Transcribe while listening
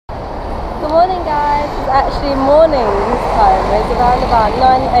Good morning guys, it's actually morning this time. It's around about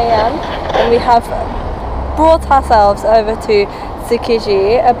 9 AM and we have brought ourselves over to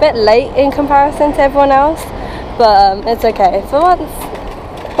Tsukiji a bit late in comparison to everyone else, but it's okay. For once,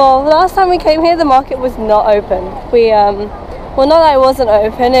 well, the last time we came here the market was not open. Well, not that it wasn't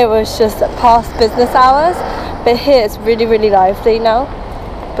open, it was just past business hours, but here it's really lively now.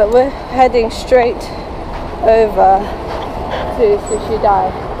 But we're heading straight over to Sushi Dai,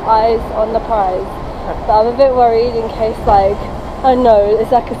 eyes on the prize. But I'm a bit worried in case, like, I don't know,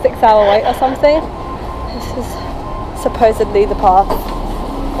 it's like a 6-hour wait or something. This is supposedly the path.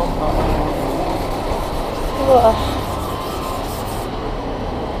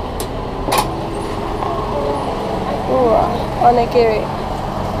 Onigiri.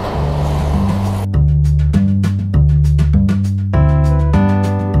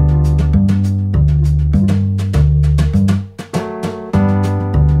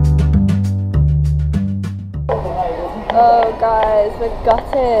 Oh guys, we're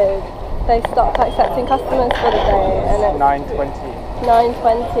gutted. They stopped accepting customers for the day and it's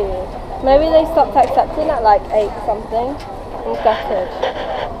 9:20. Maybe they stopped accepting at like 8 something. I'm gutted.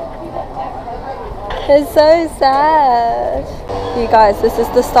 It's so sad. You guys, this is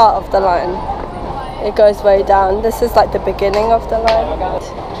the start of the line. It goes way down. This is like the beginning of the line.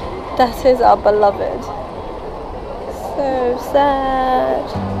 That is our beloved. So sad.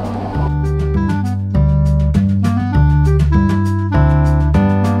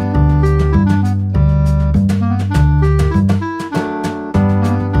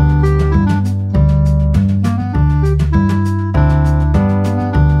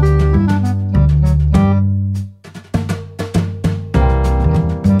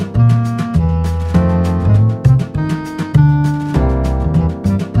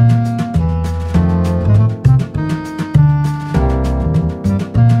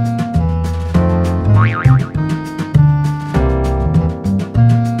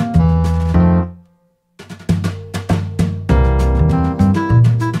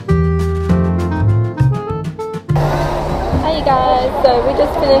 So we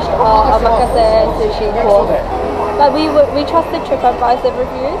just finished our omakase sushi course. Like we trusted TripAdvisor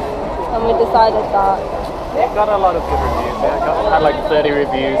reviews and we decided that it got a lot of good reviews. It had like 30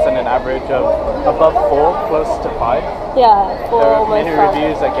 reviews and an average of above 4, close to 5. Yeah, 4 there were almost many 5.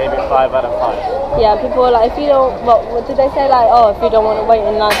 reviews that gave it 5 out of 5. Yeah, people were like, if you don't, what did they say, like, oh, if you don't want to wait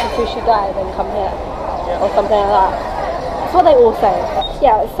in line for Sushi Dai, then come here, or something like that. That's what they all say.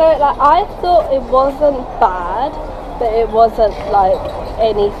 Yeah, so like I thought it wasn't bad, but it wasn't like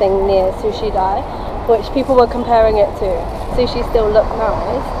anything near Sushi Dai, which people were comparing it to. Sushi still looked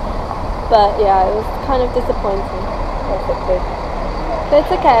nice, but yeah, it was kind of disappointing, basically. But it's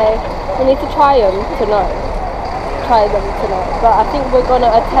okay, we need to try them to know. But I think we're going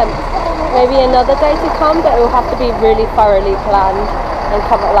to attempt maybe another day to come, but it will have to be really thoroughly planned and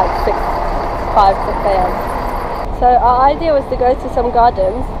come at like 6 AM. So our idea was to go to some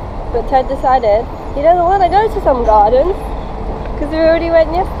gardens, but Ted decided he doesn't want to go to some gardens because we already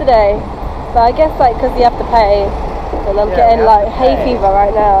went yesterday. But I guess like because you have to pay, and I'm getting like hay fever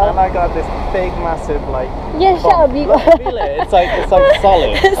right now. And I got this big, massive like. Yeah, shut up! You got. Feel it. It's like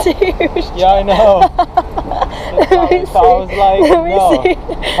solid. It's huge. Yeah, I know. So I was like, no.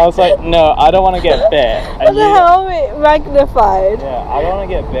 I was like, no, I don't want to get bit. What the hell? It magnified. Yeah, I don't want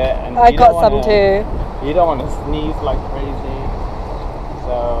to get bit. And I got some too. You don't want to sneeze like crazy.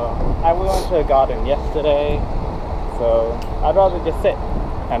 So, and we went to a garden yesterday. So I'd rather just sit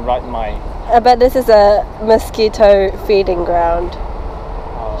and write my. I bet this is a mosquito feeding ground.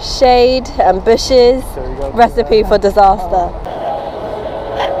 Shade and bushes. Recipe for disaster.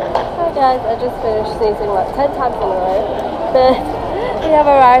 Hi guys, I just finished sneezing like 10 times in a row. But we have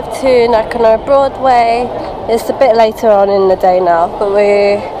arrived to Nakano Broadway. It's a bit later on in the day now, but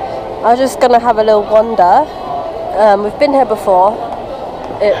we are just gonna have a little wander. We've been here before.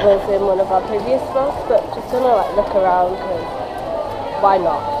 It was in one of our previous vlogs, but just gonna like look around because why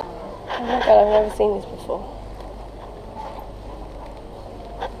not? Oh my god, I've never seen this before.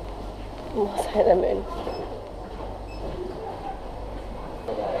 Sailor Moon.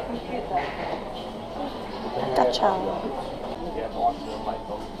 Gotcha.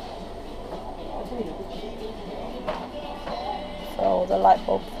 For all the light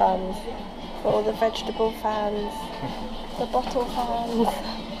bulb fans, for all the vegetable fans, the bottle fans.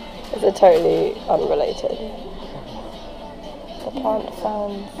 These are totally unrelated. The plant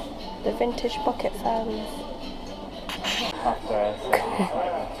fans, the vintage bucket fans.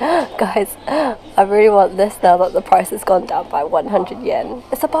 Guys, I really want this now that the price has gone down by 100 yen.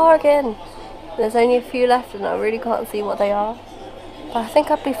 It's a bargain! There's only a few left and I really can't see what they are. But I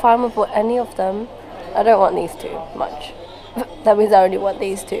think I'd be fine with any of them. I don't want these two much. That means I only want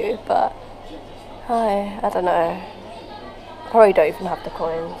these two, but I don't know. Probably don't even have the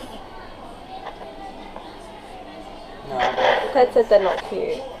coins. No. Ted said they're not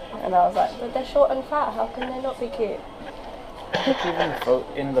cute, and I was like, but they're short and fat, how can they not be cute? Even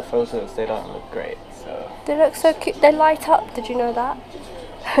in the photos, they don't look great, so... They look so cute, they light up, did you know that?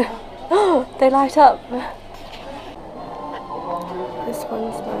 They light up. This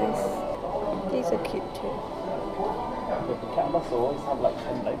one's nice. These are cute too. The cat must always have like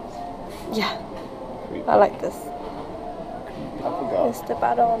 10 legs. Yeah, I like this. I forgot. Mr.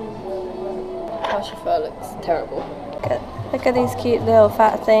 Badon. Our chauffeur looks terrible. Look at these cute little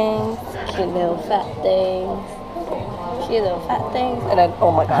fat things. Cute little fat things. Cute little fat things. And then,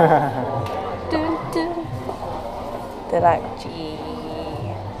 oh my god. Dun, dun. They're like, gee.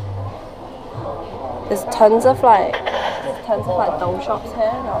 There's tons of like doll shops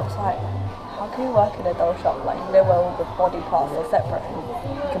here, and I was like, how can you work in a doll shop? Like, where all the body parts are separate and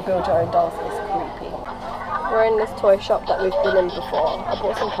you can build your own dolls. It's creepy. We're in this toy shop that we've been in before. I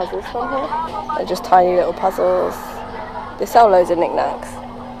bought some puzzles from here. They're just tiny little puzzles. They sell loads of knickknacks.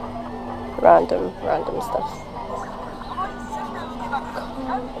 Random stuff.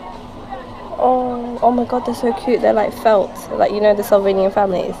 Oh my god, they're so cute. They're like felt. Like, you know the Slovenian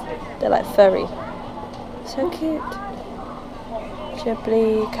families? They're like furry. So cute.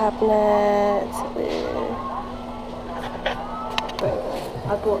 Ghibli cabinet.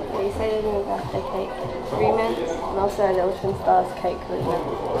 I bought, they say they're doing a birthday cake. 3 mints, and also a little Twin Stars cake theme.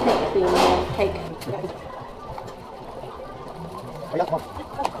 Cake.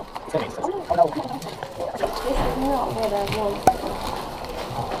 This is not what I want.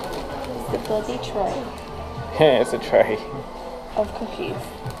 It's the bloody tray. Yeah, it's a tray. Of cookies.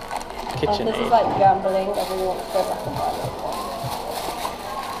 KitchenAid. This is like gambling. I really want to go back and buy it.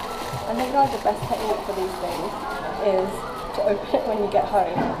 I think like the best technique for these things is to open it when you get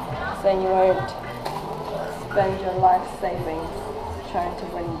home, so then you won't spend your life savings trying to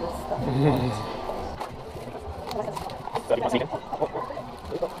win this stuff.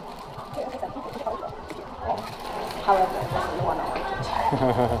 However, this is the one I wanted.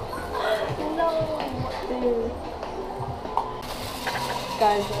 No, dude.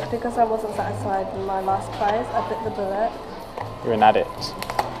 Guys, because I wasn't satisfied with my last prize, I bit the bullet. You're an addict.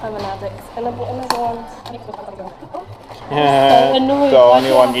 I'm an addict, and I bought another one. Yeah, so annoying. the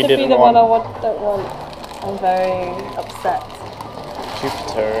only one you didn't want. The one I don't want. I'm very upset.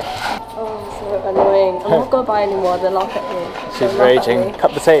 Jupiter. Oh, so annoying. I'm not gonna buy any more. They'll laugh at me. She's raging.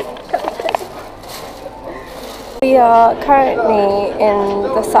 Cut the tape. We are currently in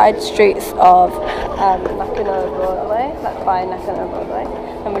the side streets of Nakano Broadway, like by Nakano Broadway,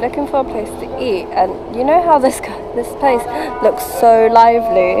 and we're looking for a place to eat. And you know how this place looks so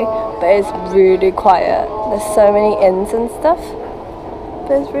lively, but it's really quiet. There's so many inns and stuff,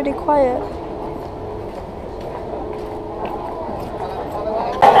 but it's really quiet.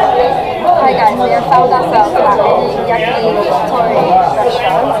 Hi guys, we have found ourselves at the Yakitori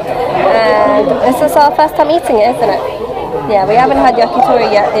restaurant, and this is our first time eating it, isn't it? Yeah, we haven't had yakitori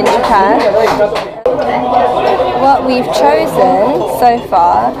yet in Japan. What we've chosen so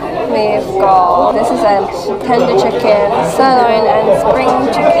far, we've got, this is a tender chicken, sirloin and spring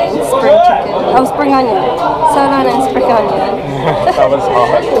chicken. Oh, spring onion. Sirloin and spring onion. That was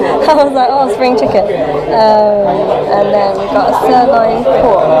hard. I was like, oh, spring chicken. And then we've got a sirloin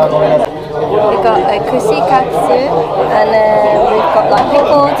pork. We've got a kushikatsu, and then we've got like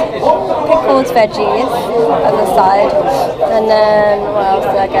pickled veggies on the side, and then what else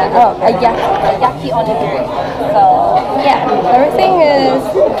did I get? Oh, a yaki onigiri. So yeah, everything is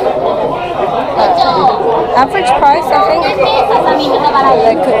average price, I think.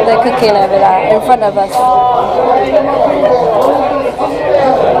 They're cooking over there in front of us.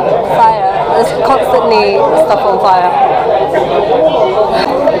 Fire. There's constantly stuff on fire.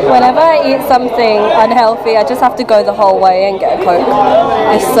 Whenever I eat something unhealthy, I just have to go the whole way and get a Coke.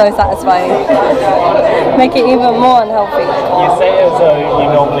 It's so satisfying. Make it even more unhealthy. You say it as though you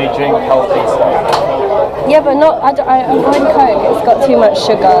normally drink healthy stuff. Yeah, but not. I avoid Coke. It's got too much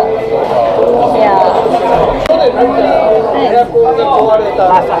sugar. Yeah.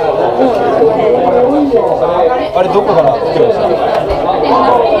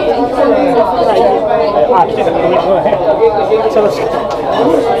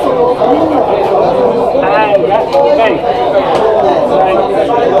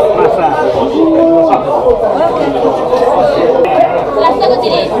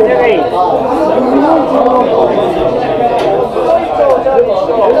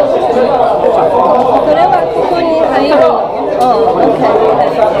 Oh,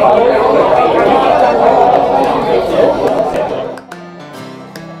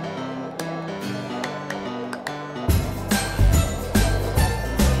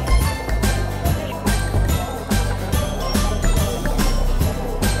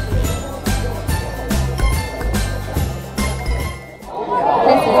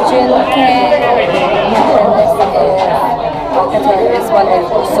 this is Junke, and this one is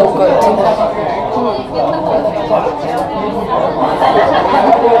so good.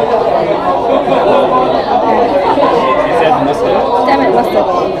 Damn it, mustard.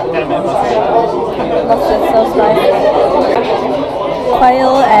 Mustard, so spicy.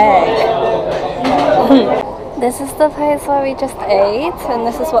 Quail egg. This is the place where we just ate, and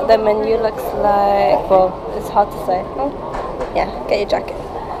this is what the menu looks like. Well, it's hard to say. Oh, yeah, get your jacket.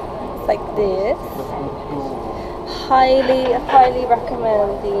 It's like this. Highly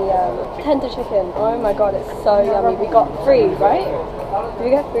recommend the tender chicken. Oh my god, it's so yummy. We got 3, right? Did we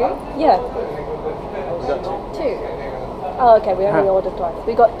get 3? Yeah. 2. Oh, okay, we only ordered twice.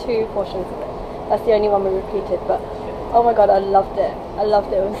 We got 2 portions of it. That's the only one we repeated, but oh my god, I loved it. I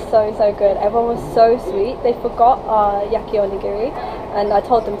loved it. It was so good. Everyone was so sweet. They forgot our yaki onigiri, and I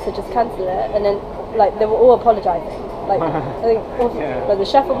told them to just cancel it, and then like they were all apologizing. Like I think the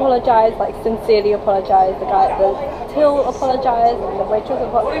chef apologized, like sincerely apologized. The guy at the till apologized, and the waitress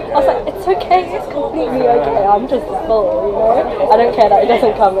apologized. I was like, it's okay, it's completely okay. I'm just full, you know. I don't care that it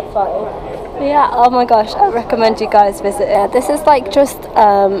doesn't come. It's fine. But yeah, oh my gosh, I recommend you guys visit it. This is like just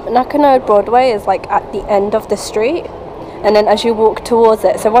Nakano Broadway is like at the end of the street, and then as you walk towards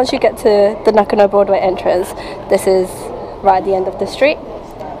it, so once you get to the Nakano Broadway entrance, this is right at the end of the street.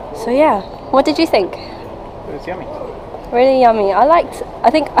 So yeah, what did you think? It was yummy. Really yummy. I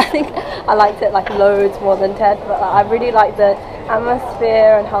think I liked it like loads more than Ted, but I really liked the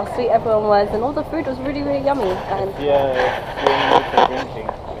atmosphere and how sweet everyone was, and all the food was really yummy. And yeah, you only for drinking.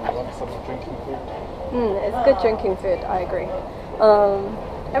 You want some drinking food? It's good drinking food. I agree.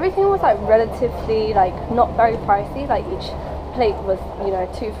 Everything was like relatively like not very pricey. Like each plate was, you know,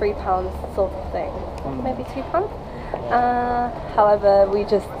 £2-3 sort of thing, maybe £2. However, we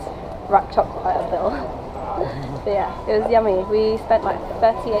just racked up quite a bill. But yeah, it was yummy. We spent like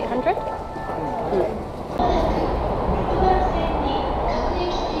 3,800.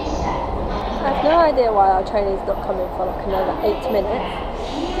 I have no idea why our train is not coming for like another 8 minutes.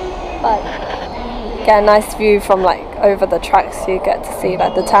 But get a nice view from like over the tracks. So you get to see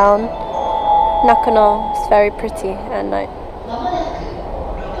like the town. Nakano is very pretty at night.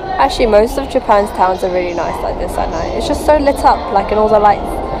 Actually, most of Japan's towns are really nice like this at night. It's just so lit up, like in all the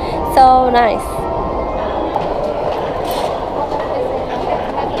lights. So nice.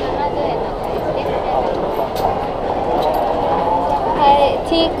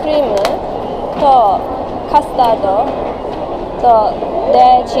 Tea cream とカスタードとレ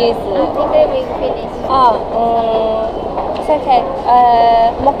アチーズ。あ、it's okay.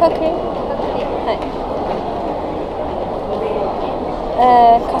 モカクリーム。はい。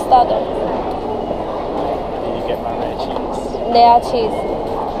カスタード。You get my lear cheese. レアチーズ。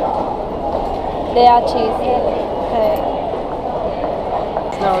レアチーズ。はい。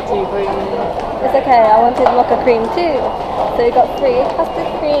No tea cream. It's okay, I wanted mocha cream too. So we got 3 custard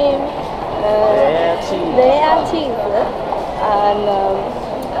cream, layer cheese, and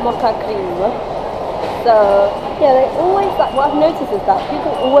mocha cream. So yeah, they always like, what I've noticed is that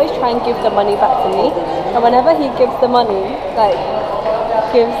people always try and give the money back to me, and whenever he gives the money, like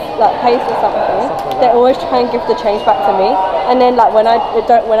pays for something, they always try and give the change back to me. And then like when I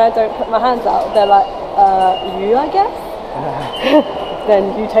don't put my hands out, they're like, you, I guess.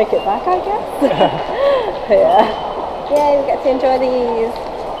 Then you take it back, I guess. Yeah, we get to enjoy these.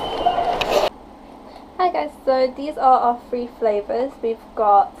 Hi guys, so these are our 3 flavors. We've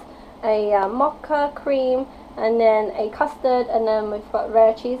got a mocha cream, and then a custard, and then we've got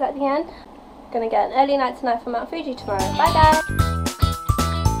rare cheese at the end. Gonna get an early night tonight for Mount Fuji tomorrow. Bye guys.